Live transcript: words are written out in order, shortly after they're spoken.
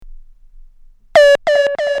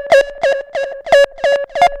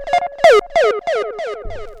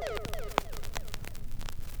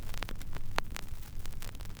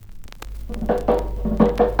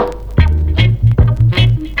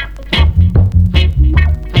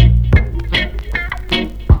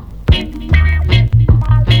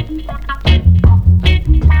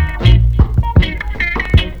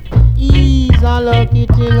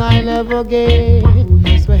never get.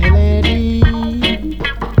 Swell lady,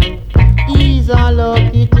 he's a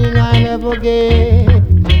lucky thing I never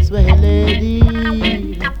get. Swell lady,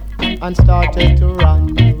 and started to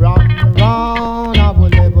run, run, run. I will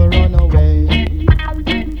never run away.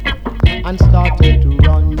 And started to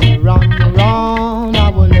run, run, run. I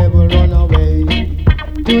will never run away.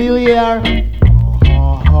 Do you hear?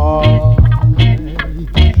 Oh,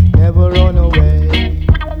 never run away.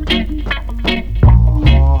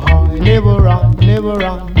 Oh, never run, never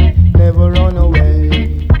run, never run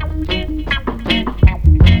away.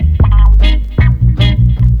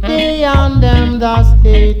 They and them that's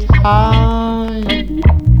hate high.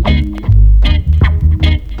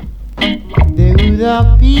 They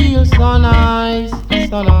would feel so nice,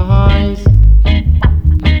 so nice.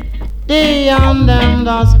 They and them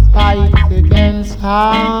that's fight against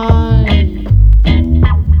high.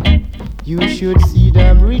 You should see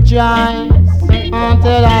them rejoice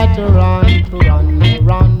until I to run,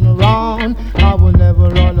 run, run. I will never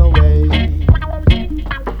run away.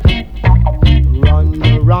 Run,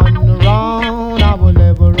 run, run. I will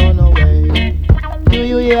never run away. Do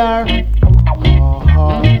you hear?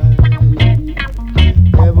 Oh,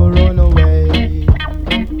 never run away.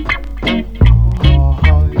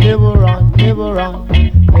 Oh, never run, never run,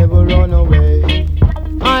 never run away.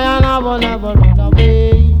 I will never run away.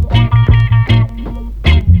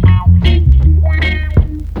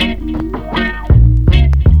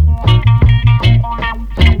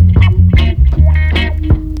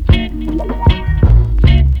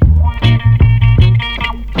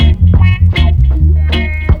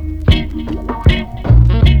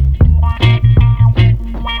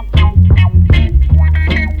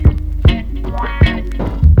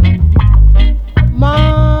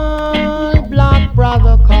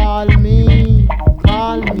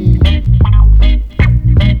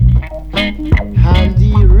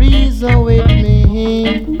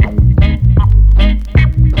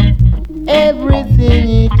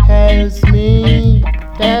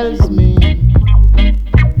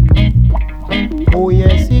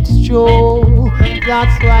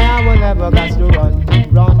 That's why I will never got to run,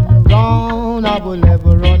 run, run. I will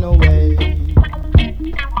never run away.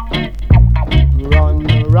 Run,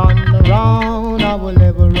 run, run. I will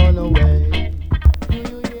never run away.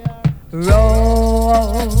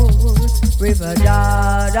 Roll, River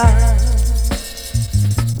Jordan.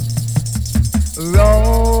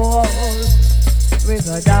 Roll,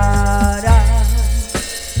 River Jordan.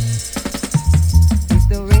 If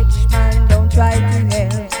the rich man don't try to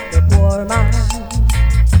help the poor man,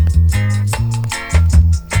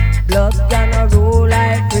 blood gonna roll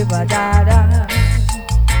like River Jordan.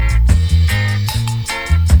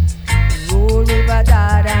 Roll River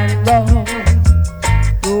Jordan, roll.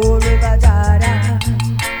 Roll River Jordan.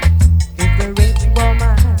 If the rich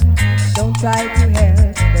woman don't try to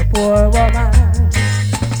help the poor woman,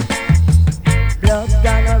 blood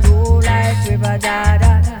gonna roll like River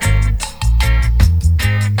Jordan.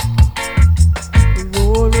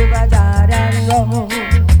 Roll River Jordan, roll.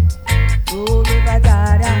 Roll River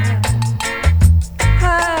Jordan.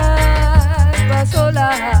 Ah, so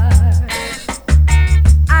large.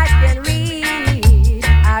 I can read, I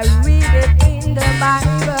read it in the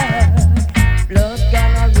Bible. Blood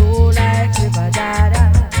gonna roll like River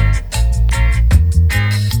Jordan.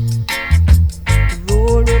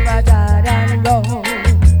 Roll River Jordan, roll.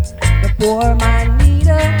 The poor man need a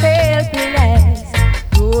helping hand.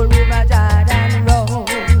 Roll River Jordan, roll.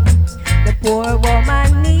 The poor woman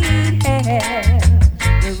need help.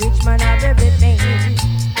 The rich man have everything,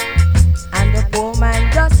 and the poor man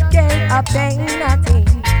just can't obtain nothing.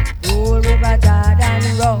 Roll River Jordan,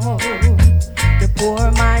 roll. The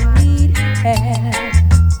poor man need help.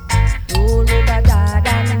 Roll River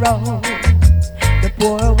Jordan, roll. The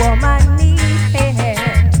poor woman need help.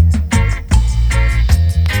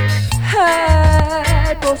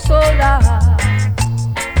 Help for so long.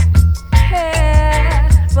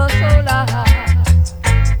 Help for so long.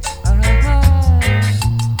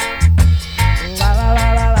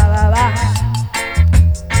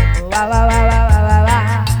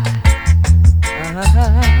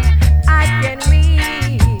 I can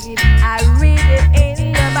read, I read it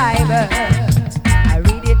in the Bible. I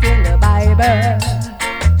read it in the Bible.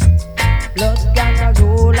 Blood gonna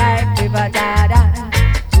roll like River Jordan.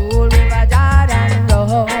 Roll River Jordan,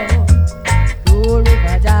 roll. Roll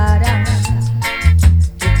River Jordan.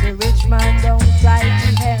 If the rich man don't try to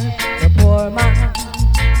help the poor man,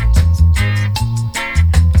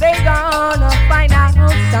 they gonna find out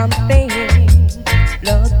something.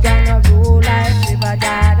 Blood gonna roll like River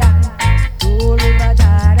Jordan. Roll River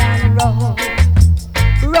Jordan, roll.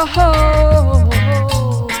 Roll.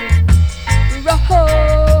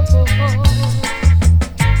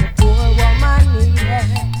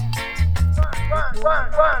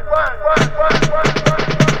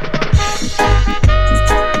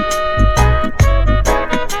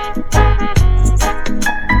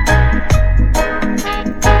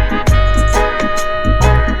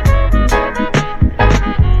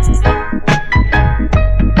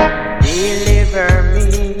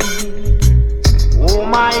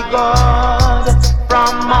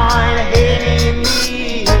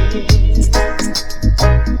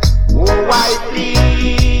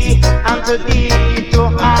 too deep to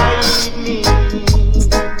hide me.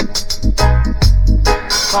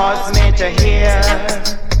 Cause me to hear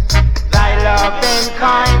thy love and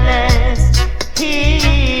kindness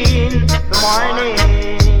in the morning.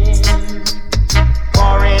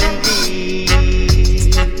 For indeed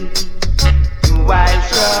you I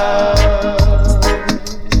trust.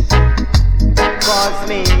 Cause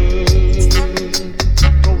me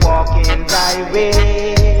to walk in thy way.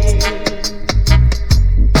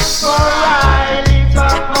 For I lift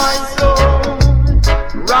up my soul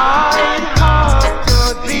right up to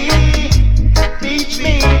thee. Teach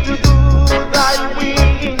me to do thy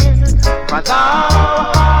will, for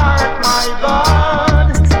thou art my God.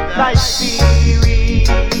 Thy spirit,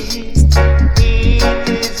 it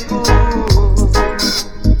is good.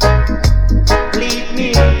 Lead me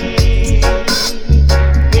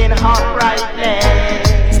in uprightness.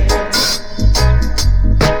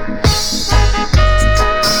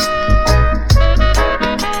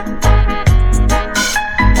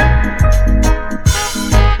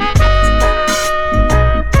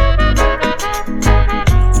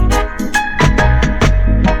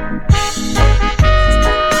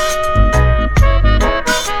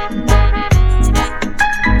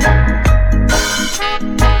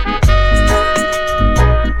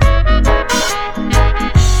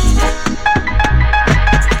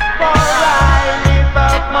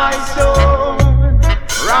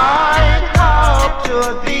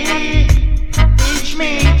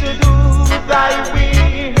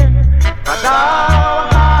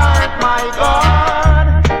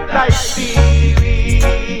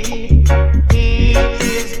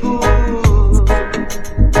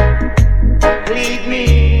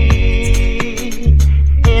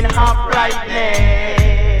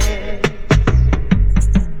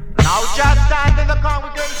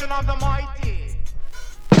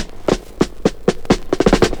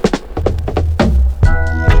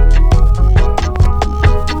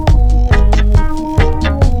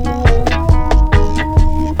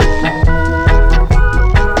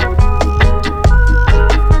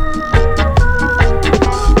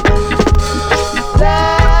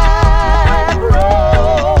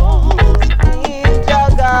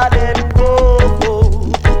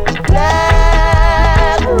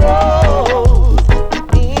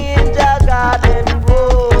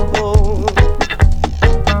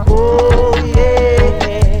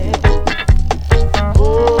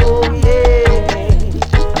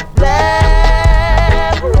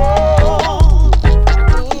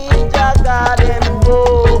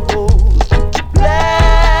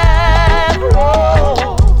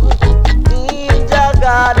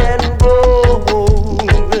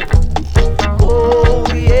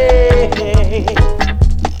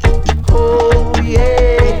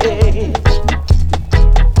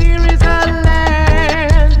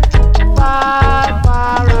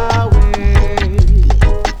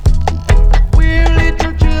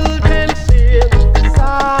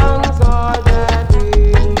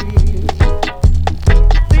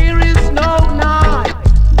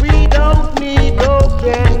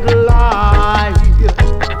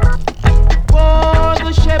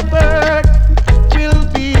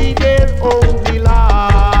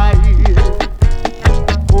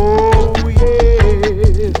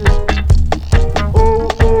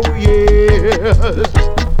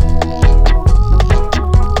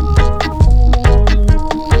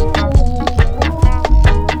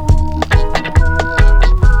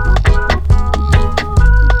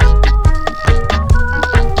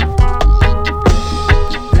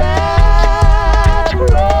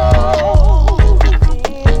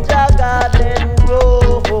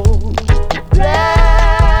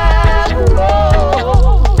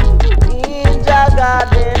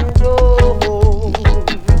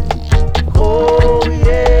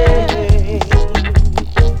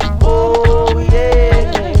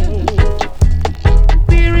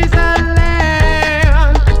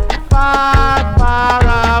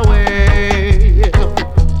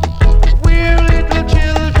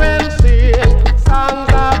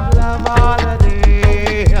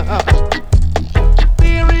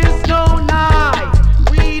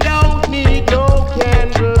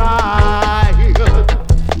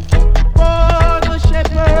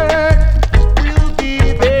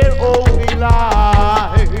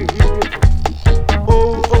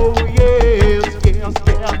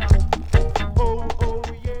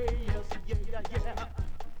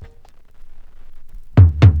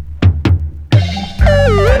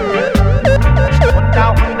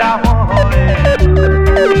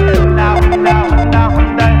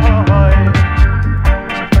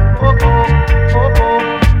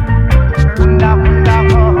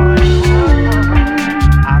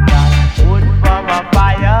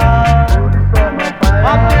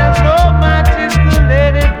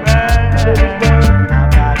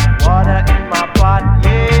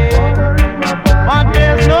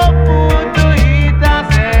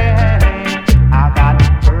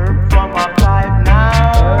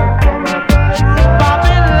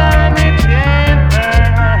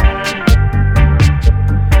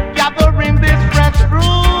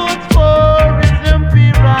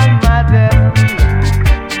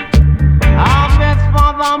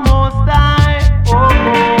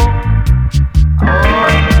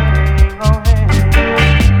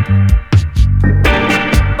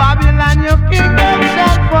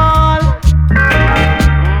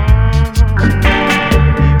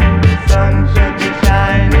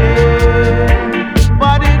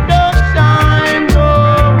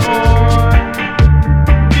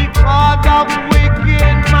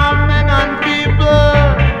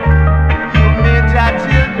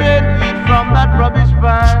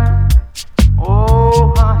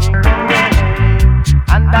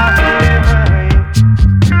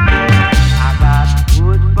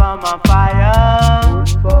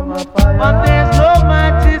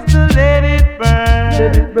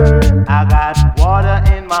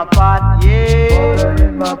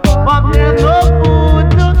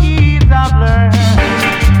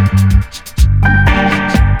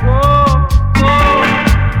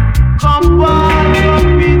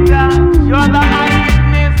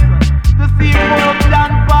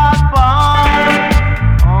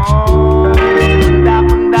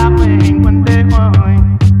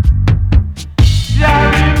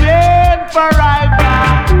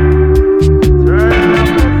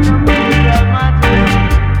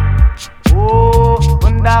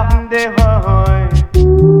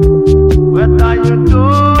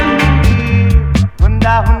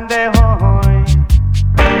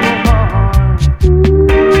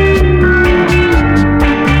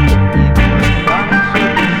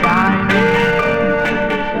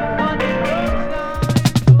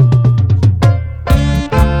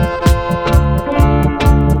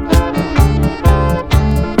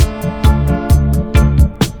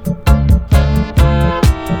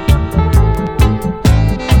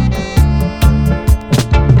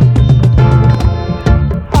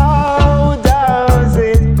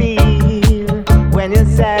 when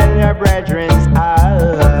you sell your brethren's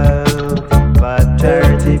out for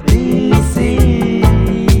 30 pieces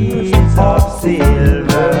of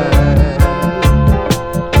silver.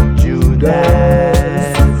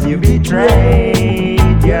 Judas, you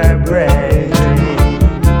betrayed your brethren.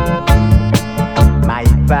 My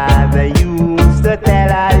father used to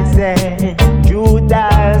tell us, say,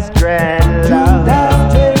 Judas dreadlock.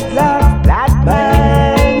 That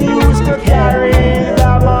man used to carry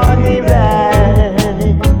the money bag.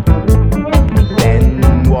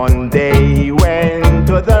 Then one day he went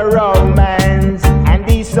to the Romans and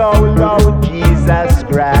he sold out Jesus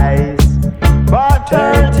Christ for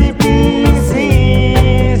 30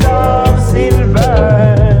 pieces of silver.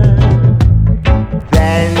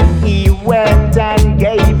 Then he went and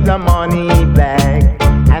gave the money back,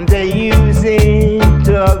 and they used it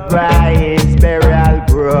to buy his burial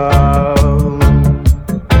ground.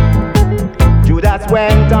 Judas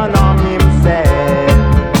went on himself,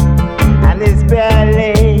 and his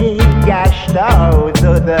belly gashed out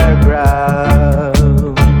to the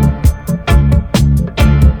ground.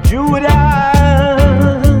 Judas,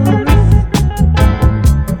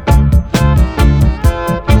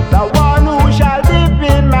 the one who shall dip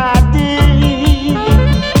in my deep.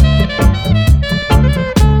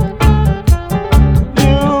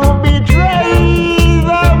 You betray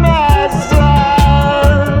the master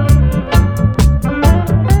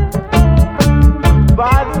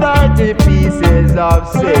for 30 pieces of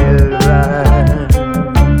silver.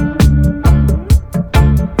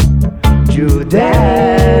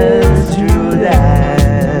 Judas, Judas.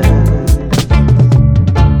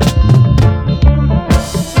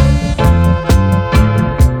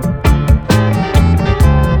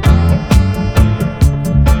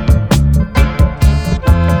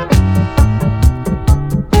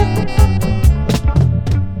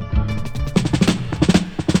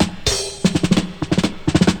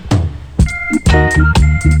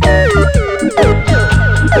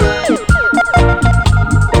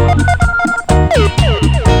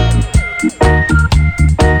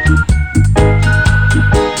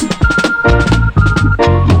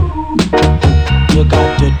 You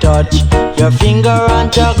got to touch your finger on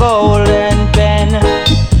your golden pen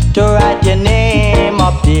to write your name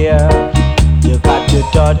up there. You got to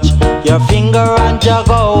touch your finger on your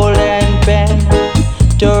golden pen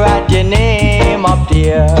to write your name up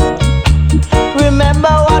there.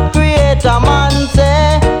 Remember what Creator Man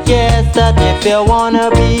said, yes, that if you wanna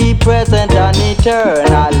be present and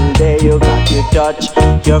eternal day, you got to touch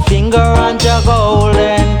your finger on your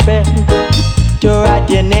golden pen to write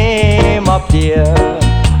your name up there.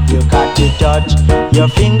 You got to touch your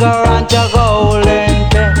finger on your golden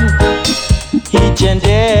pen. Each and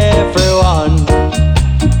every one,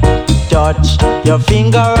 touch your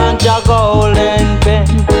finger on your golden pen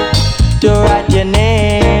to write your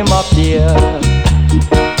name up there.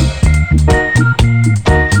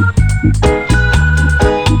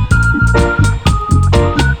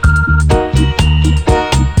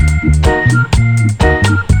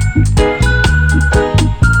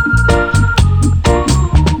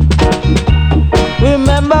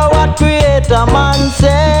 Creator Man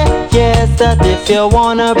say, yes, that if you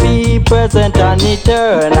wanna be present and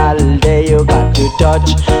eternal day, you got to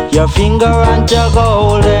touch your finger on your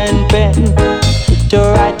golden pen to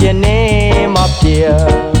write your name up there.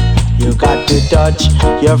 You got to touch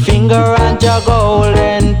your finger on your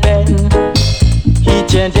golden pen.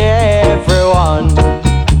 Each and every one,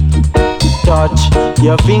 touch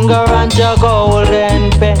your finger on your golden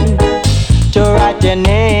pen to write your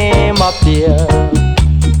name up there.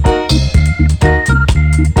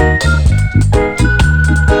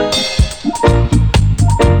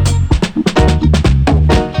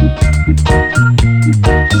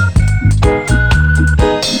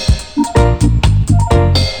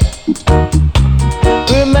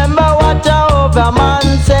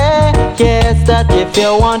 That if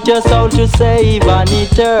you want your soul to save an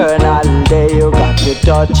eternal day, you got to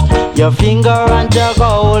touch your finger on your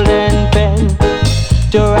golden pen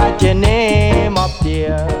to write your name up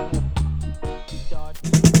there.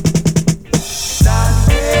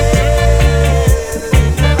 Stand here,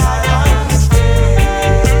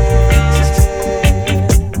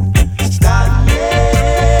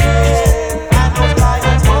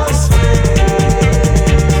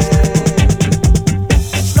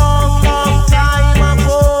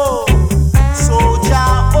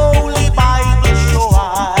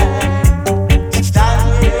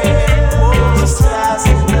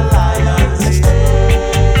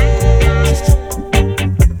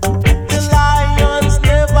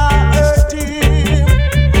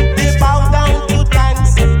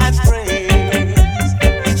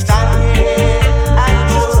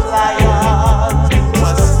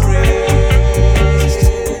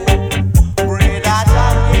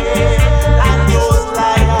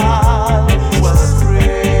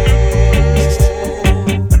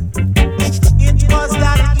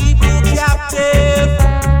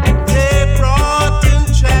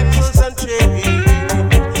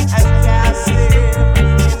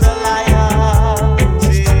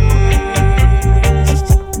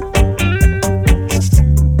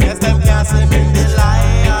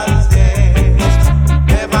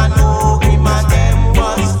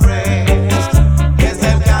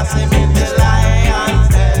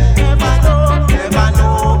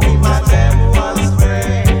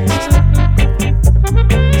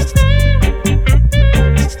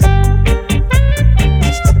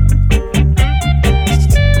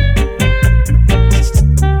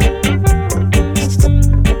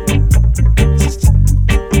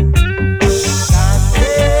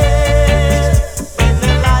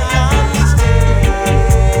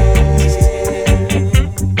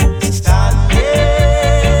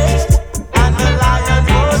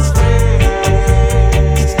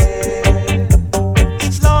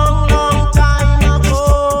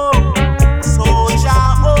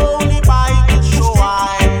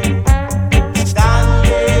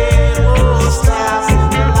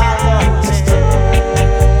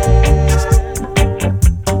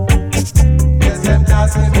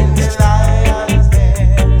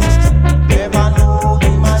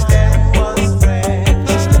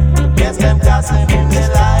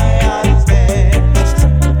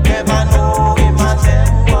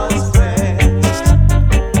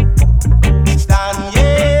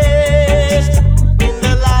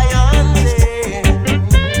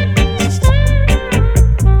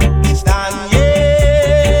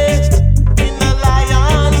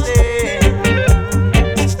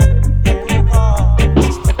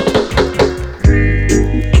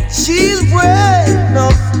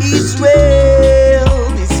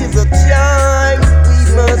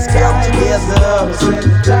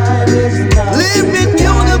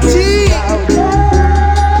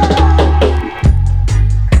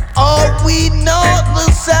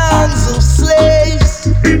 sons of slaves.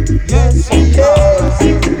 Yes, we are.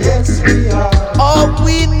 Yes, we are. Are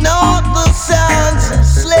we not the sons of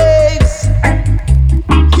slaves?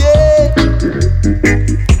 Yeah.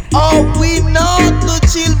 Are we not the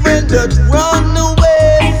children that run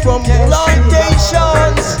away from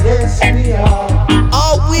plantations? Yes, we are.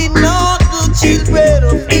 Are we not the children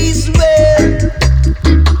of Israel?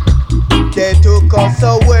 They took us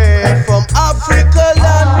away from Africa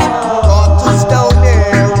land, got us down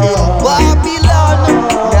there in Babylon.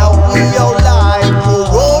 Now we are like a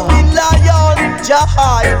roaring lion,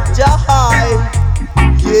 Jahai, Jahai,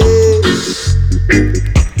 yeah.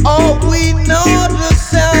 Are we not the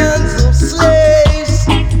sons of slaves?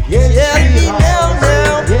 Yes, Tell we me are. now.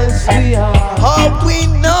 Yes, we are. Are we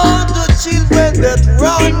not the children that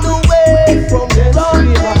run away from Yes, we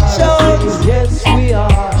plantations? are. Yes, we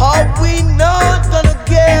are. Are we not gonna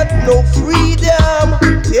get no freedom?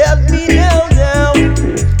 Tell me now.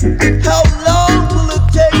 How long will it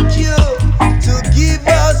take you to give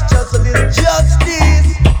us just a little justice?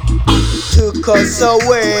 Took us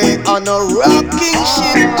away on a rocking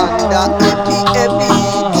ship, under heavy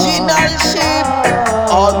original ship.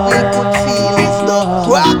 All we could feel is the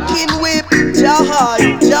cracking whip, Jahai,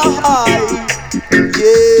 Jahai,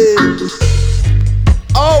 yeah.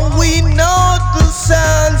 Are we not the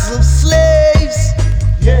sons of slaves?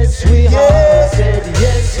 Yes, we are. Yeah. I said,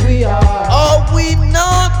 yes, we are. Are we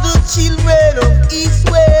not the children of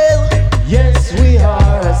Israel? Yes, we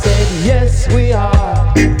are. I said, yes, we are.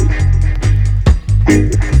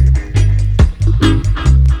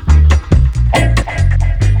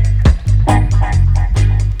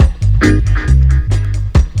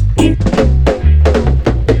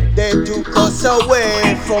 They took us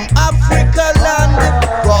away from Africa land,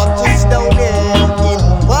 brought us down there in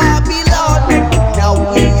Babylon. Now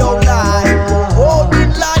we are like a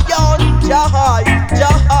roaring lion, Jahai,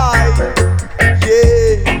 Jahai,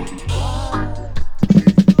 yeah.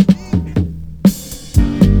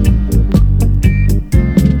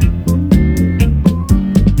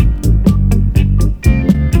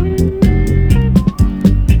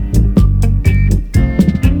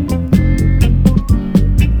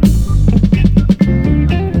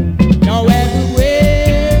 Now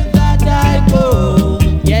everywhere that I go,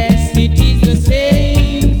 yes, it is the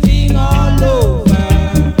same thing all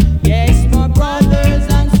over. Yes, my brothers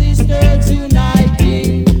and sisters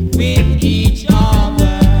uniting with each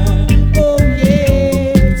other. Oh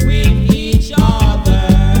yes, with each other.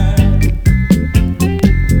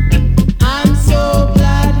 I'm so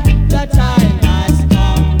glad the time has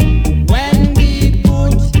come when we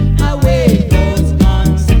put away those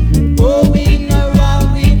guns, going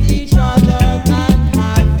around with each other and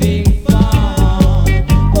having fun.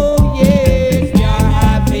 Oh yes, we are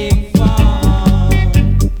having fun.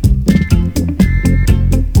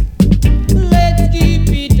 Let's keep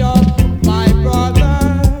it up, my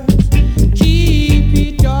brothers. Keep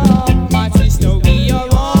it up, my sister. We are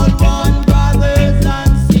all one, brothers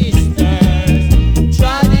and sisters,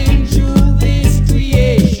 trotting through this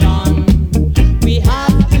creation. We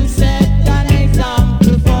have to set an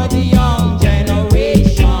example for the young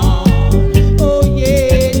generation. Oh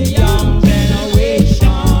yeah, the young generation.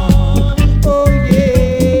 Oh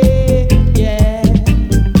yeah, yeah.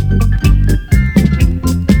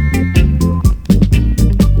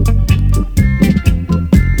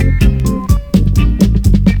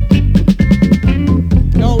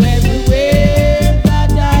 Now everywhere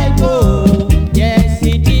that I go, yes,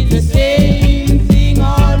 it is the same thing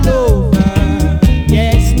all over.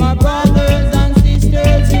 Yes, my brothers and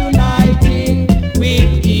sisters uniting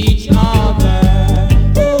with each other.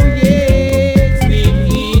 Oh yes,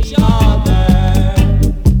 with each other.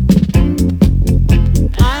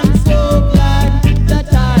 I'm so glad the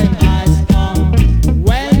time has come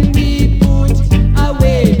when we put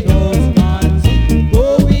away those guns,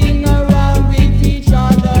 going around with each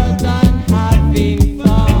other and having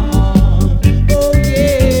fun. Oh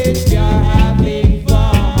yes, we are having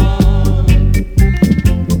fun.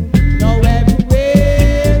 Now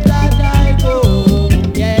everywhere that I go,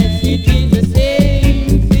 yes, it is the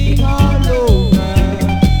same thing all over.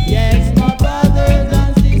 Yes, my brothers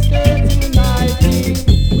and sisters uniting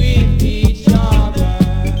with each other.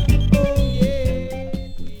 Oh yeah.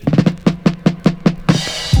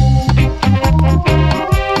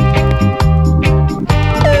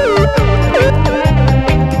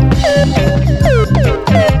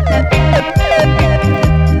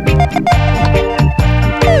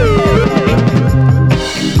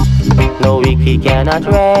 No wicked cannot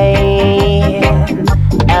reign.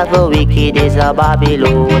 Ever wicked is a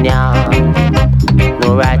Babylonian.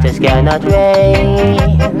 No righteous cannot reign.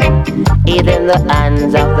 Even in the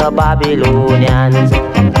hands of the Babylonians.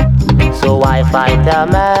 So I fight a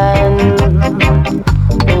man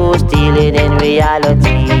who's stealing in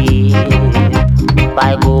reality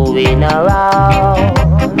by going around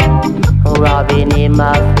robbing him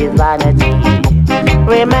of his vanity.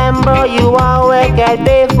 Remember, you are wicked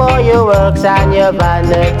before your works, and your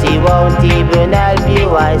vanity won't even help you.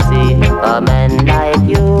 I say, a man like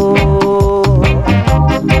you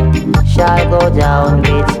shall go down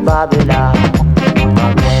with Babylon.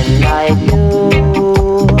 A man like you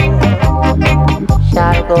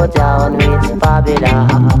shall go down with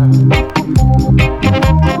Babylon.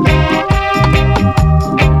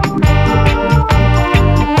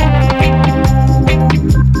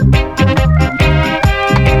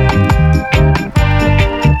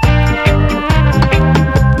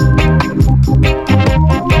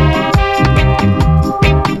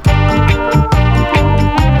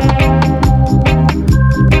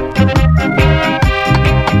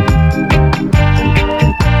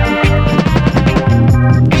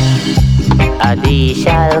 He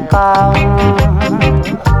shall come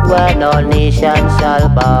when all nations shall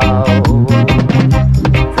bow.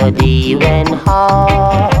 The day when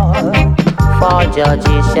all for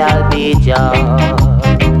judges shall be judged.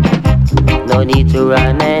 No need to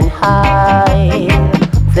run and hide,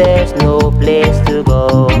 there's no place to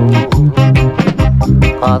go.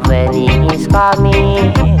 'Cause when he is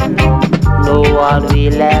coming, no one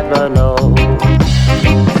will ever know.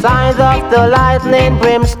 Signs of the lightning,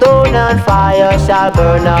 brimstone and fire shall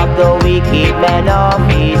burn up the wicked men of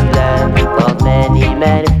his land. For many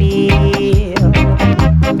men feel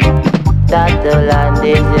that the land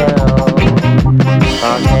is their own.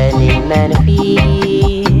 For many men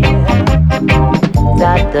feel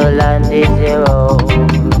that the land is their own.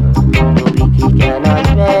 The wicked cannot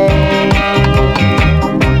reign.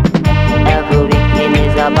 Every wicked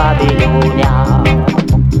is a Babylonian.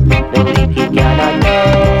 The wicked cannot reign.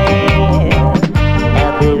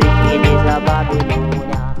 Every wicked is a Babylonian.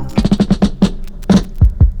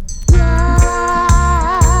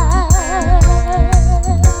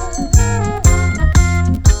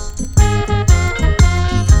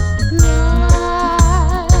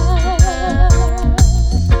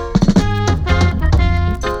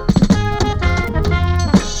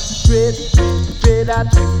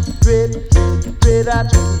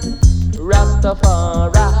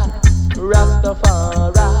 Rastafari,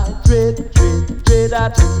 Rastafari, dread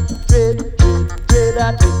at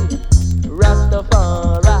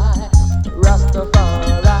Rastafari,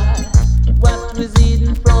 Rastafari. What was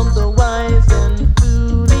hidden from the wise and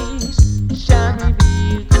foolish shall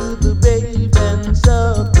reveal to the babe and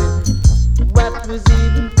serpent. What was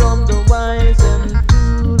hidden from the wise and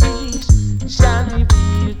foolish shall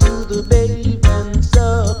reveal to the babe and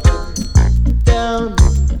serpent.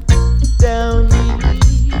 Down me,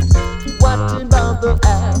 what about the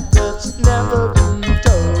act that's never been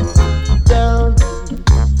told?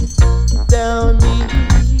 Down me,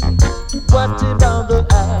 what about the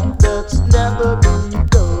act that's never been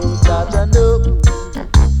told? Jaja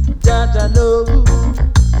know,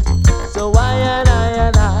 so I and I,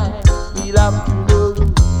 we'll have to know.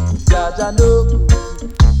 Jaja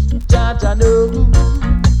know,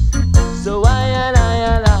 so I and I,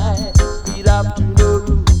 we'll have to know.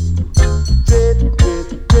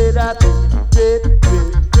 Dread at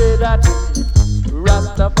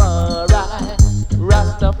Rastafari,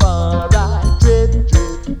 Rastafari,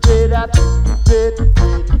 dread at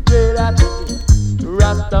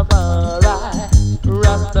Rastafari,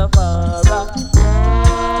 Rastafari.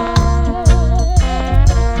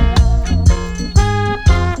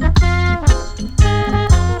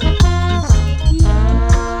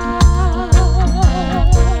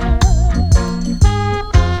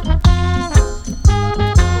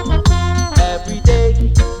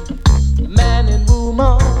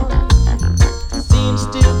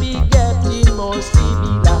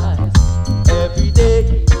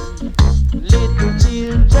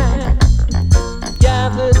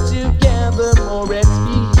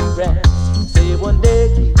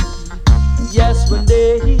 One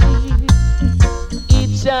day it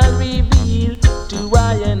shall reveal to I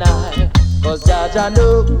and I, 'cause Jaja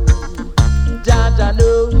know,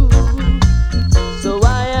 so I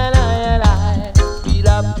and I, we'll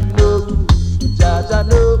have to know. Jaja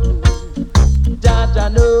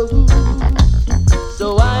know, so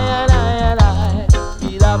I and I,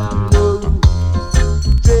 we'll have to know.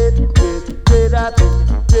 Dread at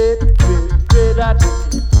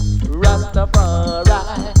Rastafari,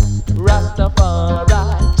 Rastafari,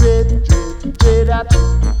 dread at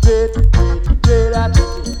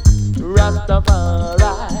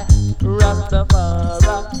Rastafari,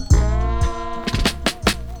 Rastafari.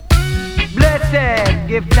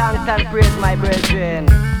 Give thanks and praise, my brethren,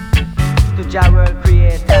 to Jah world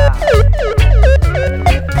creator.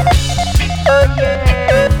 Oh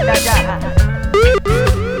yes, Jah.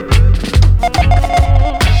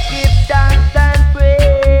 Give thanks and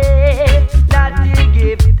praise, not to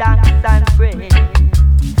give thanks and praise.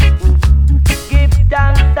 Give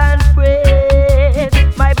thanks and praise,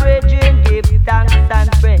 my brethren, give thanks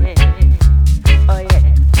and praise. Oh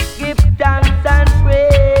yeah, give thanks and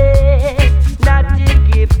praise, not to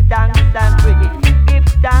give thanks and praise. Give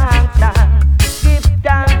thanks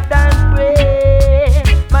and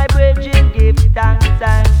praise, my brethren, give thanks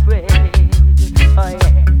and praise.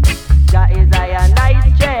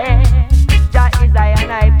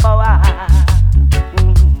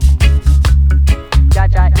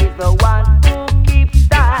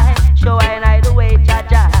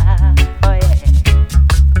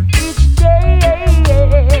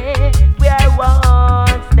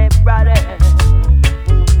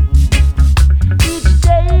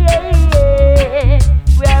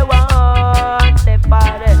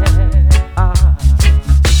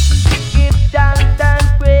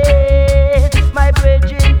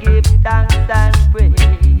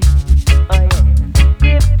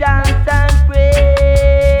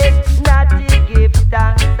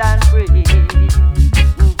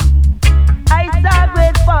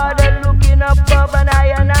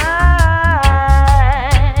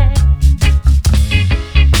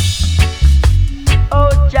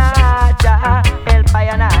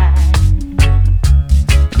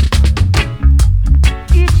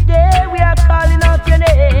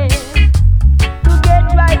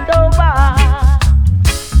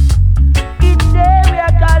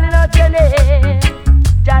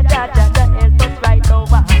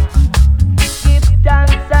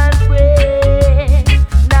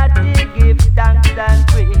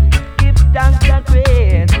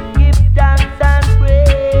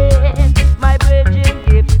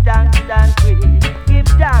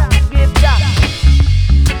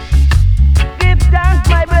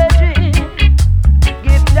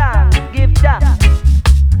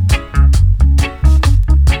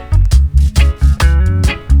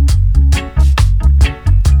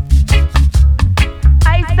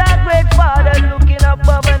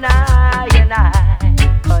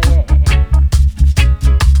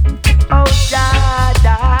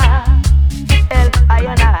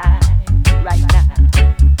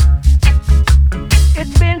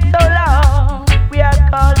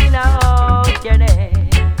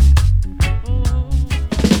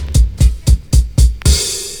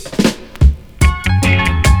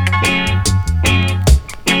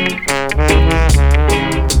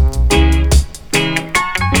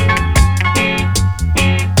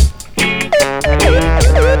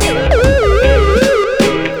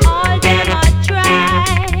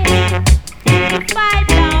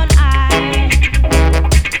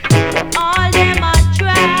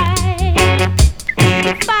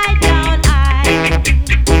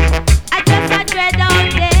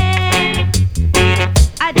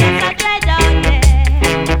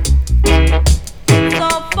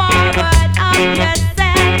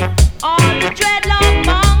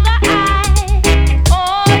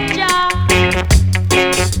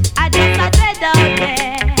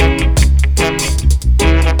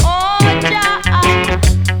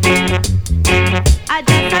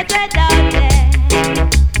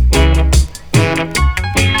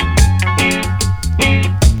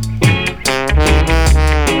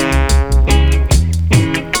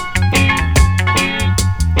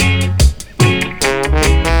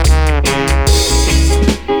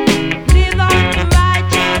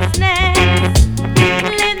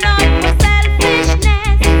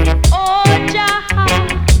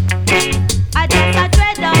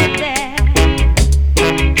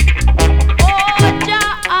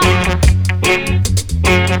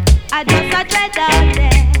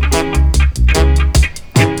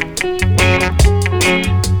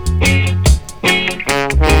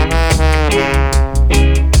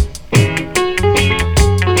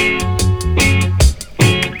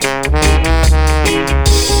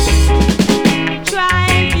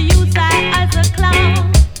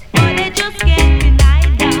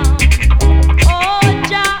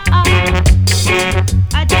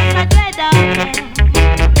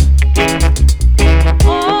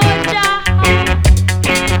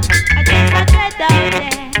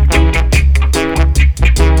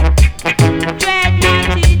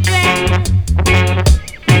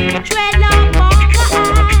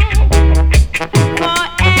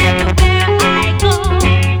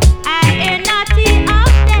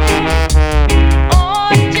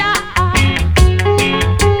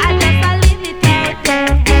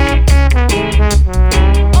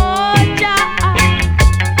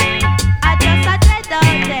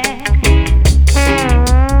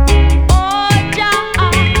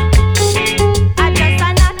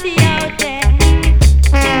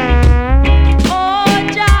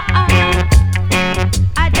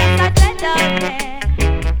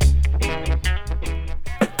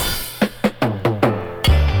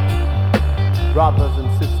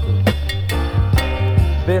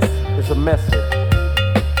 a message.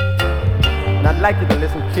 And I'd like you to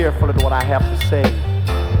listen carefully to what I have to say.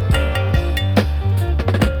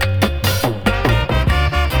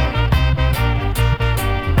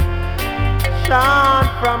 Shine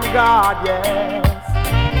from God, yes.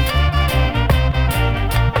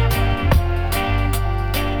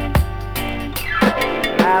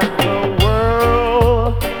 As the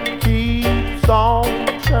world keeps on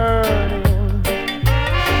turning,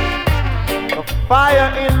 the fire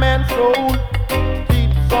in man's soul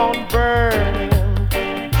keeps on burning.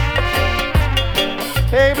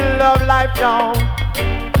 Table of life down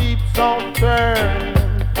keeps on turning.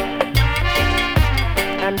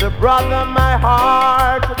 And brother, my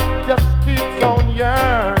heart just keeps on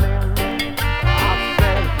yearning. I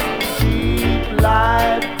said, keep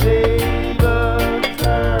life table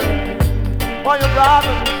turning. For your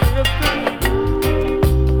brothers and sisters,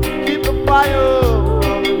 keep the fire of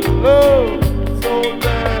love so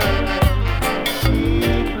burning.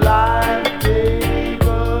 Keep life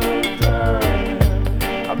table turning.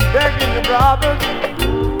 I'm begging you, brothers,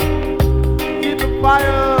 keep the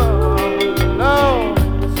fire of love.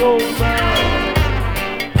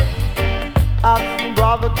 I've seen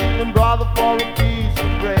brother killing brother for a piece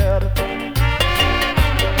of bread.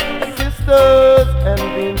 Sisters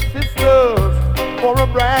envying sisters for a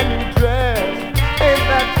brand new dress. Ain't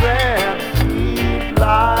that sad? Keep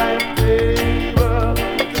life table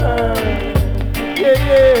turning. Yeah,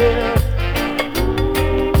 yeah.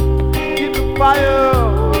 Keep the fire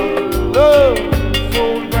of love so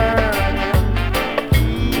burning.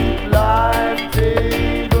 Keep life table.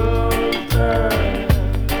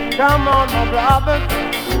 Come on, my brothers,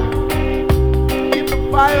 keep the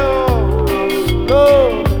fire of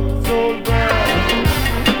love so burning.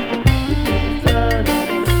 Keep it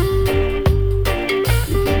turning,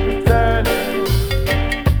 keep it turning.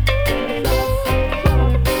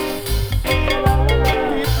 Keep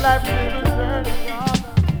life little turning.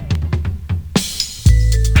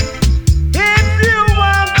 If you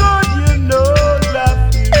want good, you know that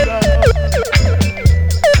you love.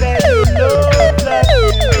 Say you know that you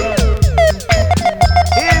love.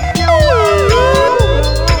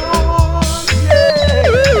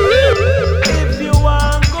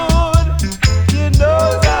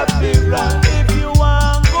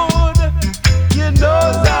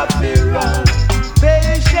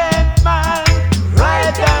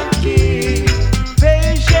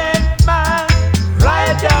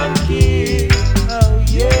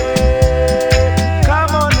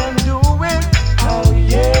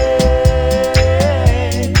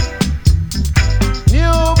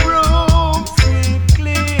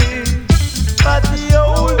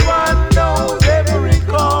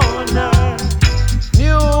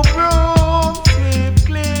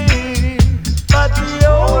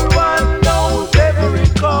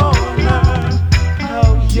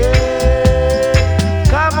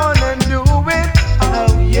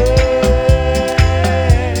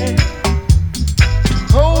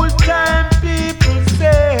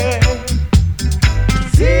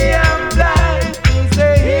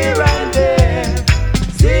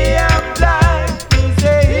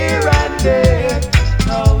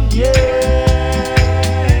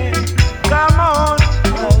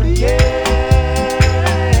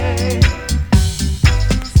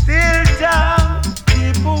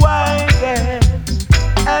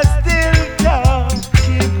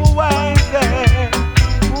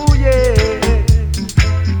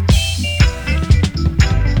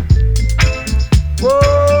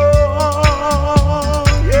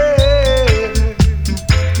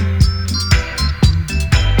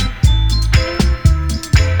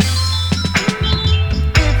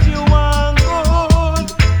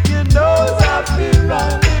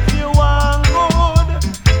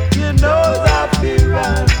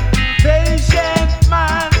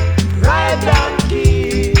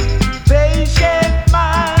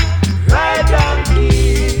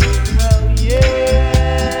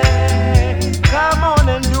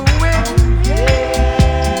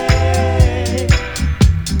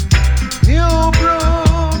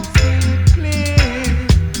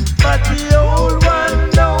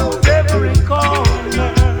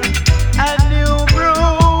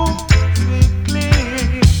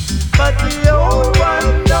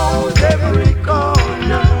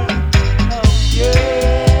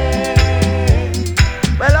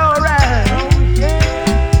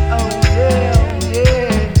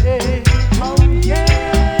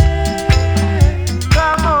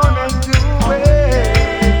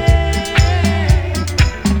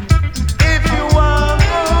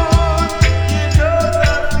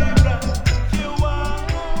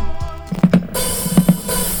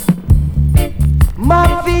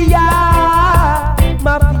 Mafia.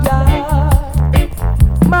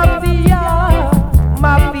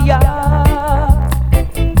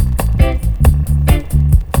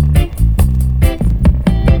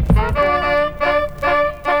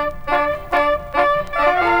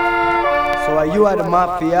 boy, you are the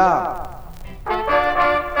Mafia.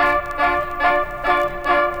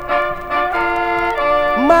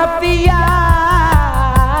 Mafia,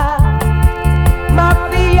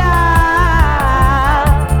 Mafia,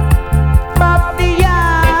 Mafia,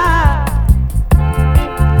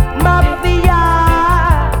 Mafia,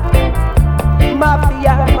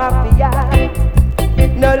 Mafia, Mafia.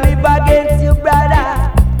 No live against your brother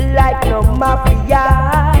like no Mafia.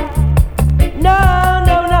 No,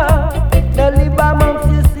 no, no. No live amongst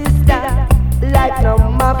your sister like no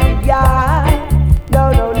Mafia.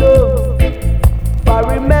 No, no, no. But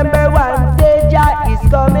remember one day Jah is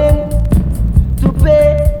coming to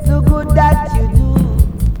pay the good that you do,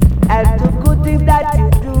 and the good things that you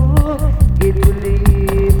do, it will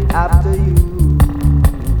live after you.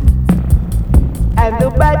 And the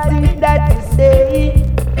bad things that you say,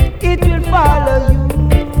 it will follow you.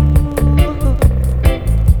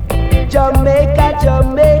 Jamaica,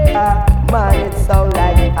 Jamaica, man, it sound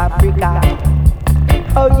like Africa.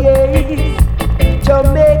 Oh yes.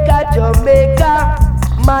 Jamaica, Jamaica,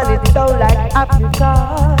 man, it sound like Africa.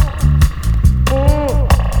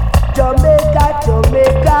 Jamaica,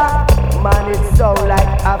 Jamaica, man, it sound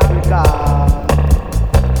like Africa.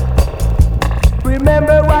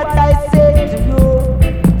 Remember what I said to you.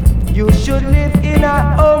 You should live in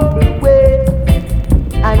a humble way,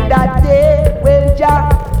 and that day when Jah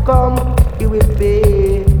come, he will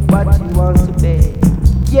pay what he wants to pay.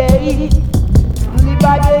 Yeah, live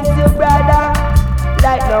against your brother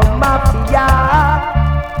like no Mafia.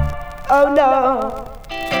 Oh no,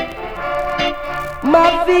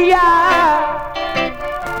 Mafia,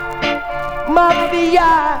 Mafia.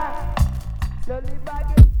 So live against.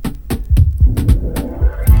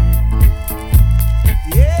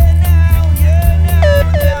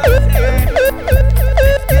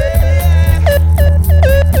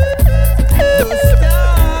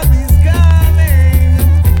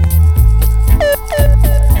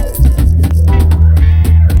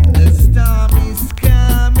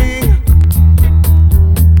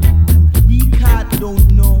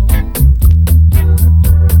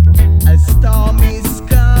 Storm is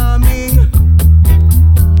coming.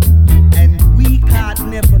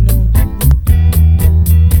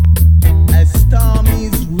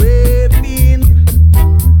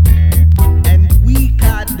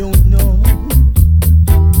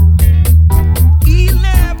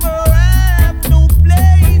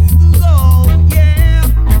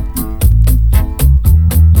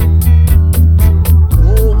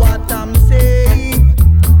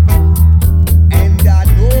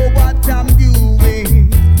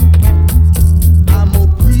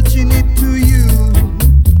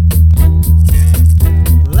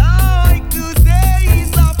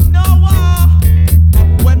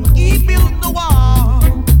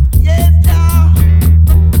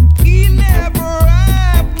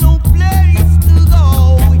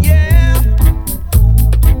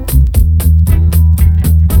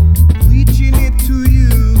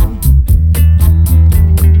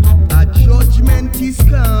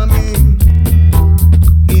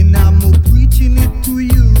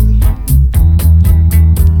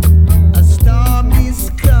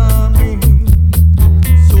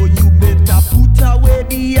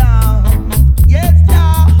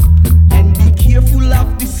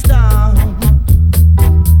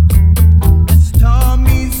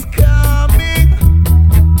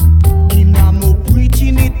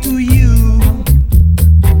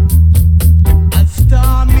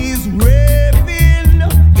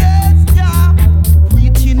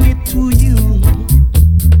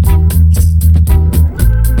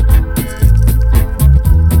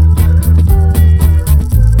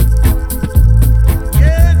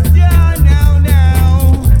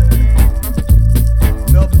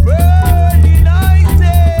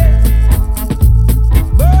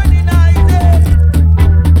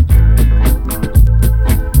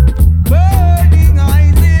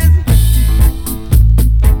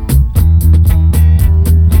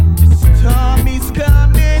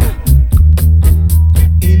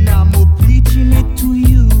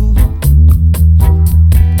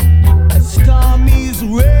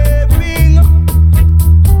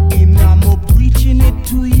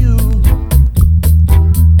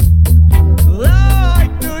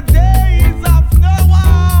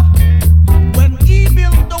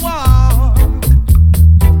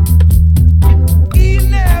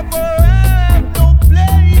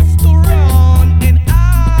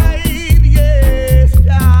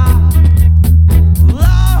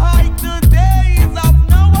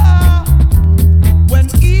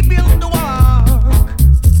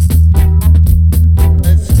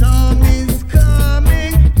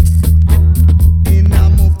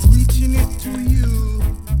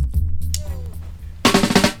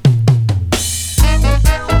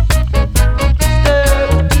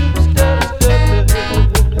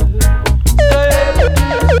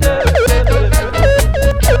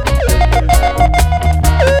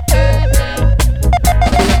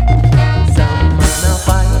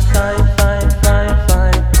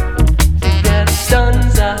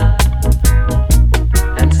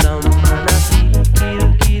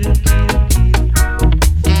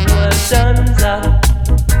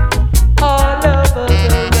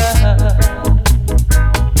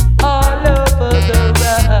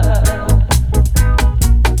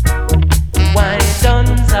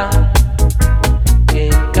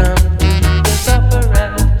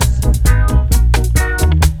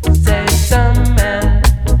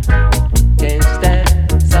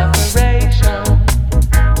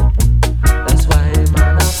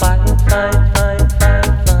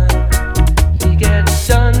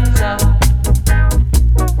 Dunza.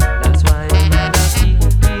 That's why I'm gonna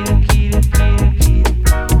kill.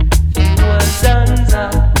 He was Dunza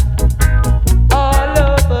all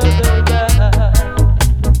over the world,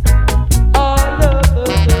 all over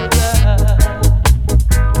the world.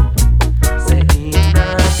 Say in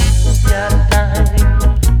a time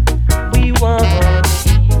we want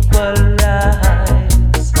equal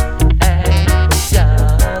rights and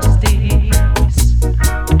justice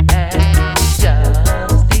and justice.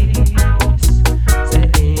 Say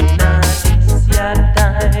in a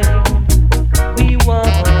time we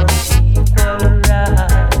want equal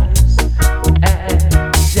rights and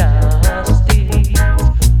justice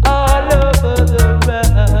all over the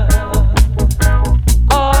world,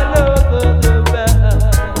 all over the world.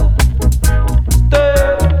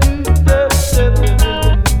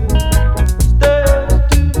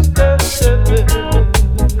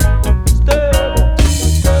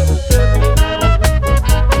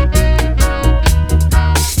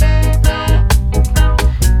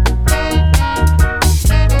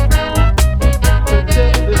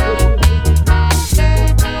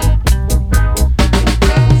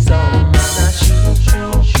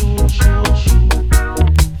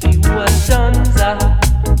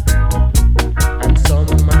 And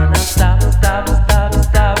some man a stop.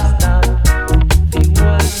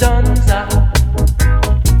 Fuel Dunza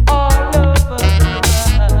all over the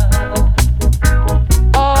world,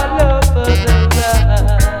 all over the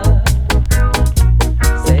world.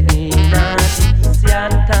 Say in a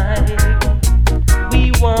time we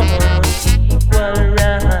want equal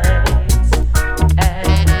rights and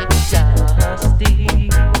justice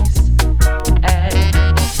and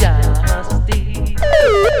justice.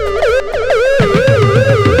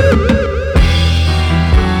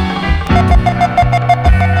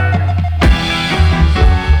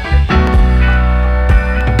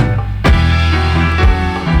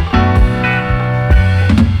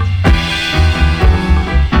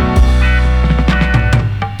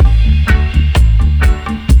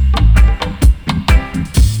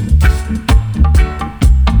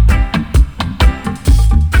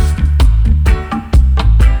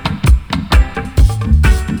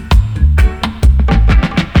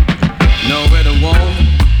 No, it won't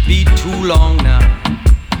be too long now.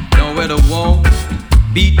 No, it won't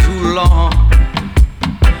be too long.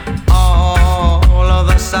 All of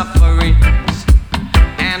the sufferings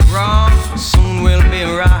and wrongs soon will be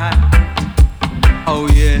right. Oh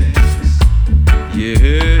yes,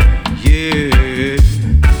 yeah.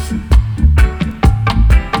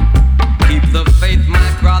 Keep the faith,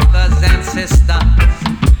 my brothers and sisters.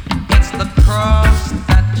 It's the cross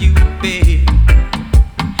that you bear.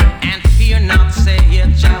 And fear not, say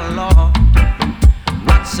it, shall Lord.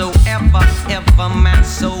 Whatsoever, ever man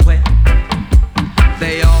soweth,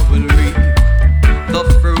 they all will reap the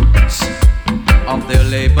fruits of their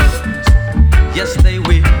labors. Yes, they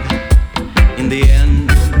will, in the end.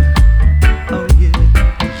 Oh yeah.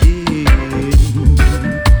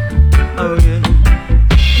 Oh yeah.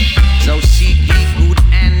 So seek ye good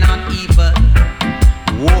and not evil.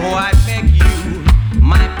 Whoa, I beg you,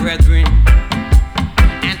 my brethren.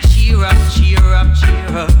 And cheer up, cheer up,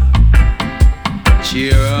 cheer up.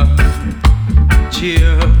 Cheer up,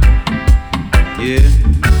 cheer up, yeah.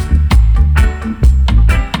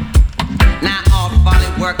 Now all folly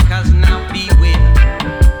workers, now beware.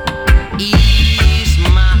 Ease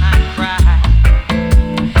my cry,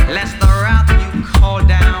 lest the wrath you call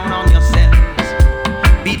down on yourselves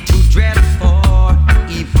be too dreadful,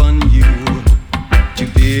 even you to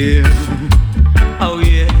bear. Oh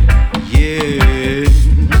yeah.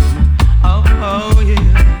 Oh yeah.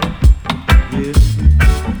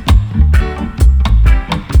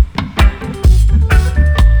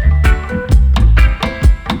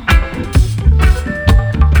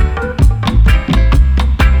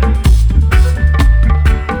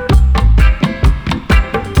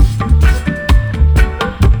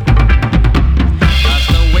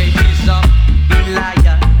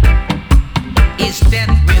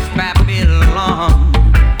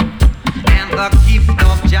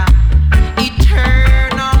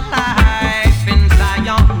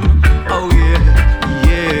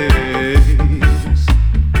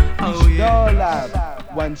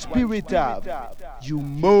 Spirit of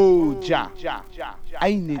Umoja.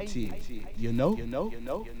 Ain't it? You know?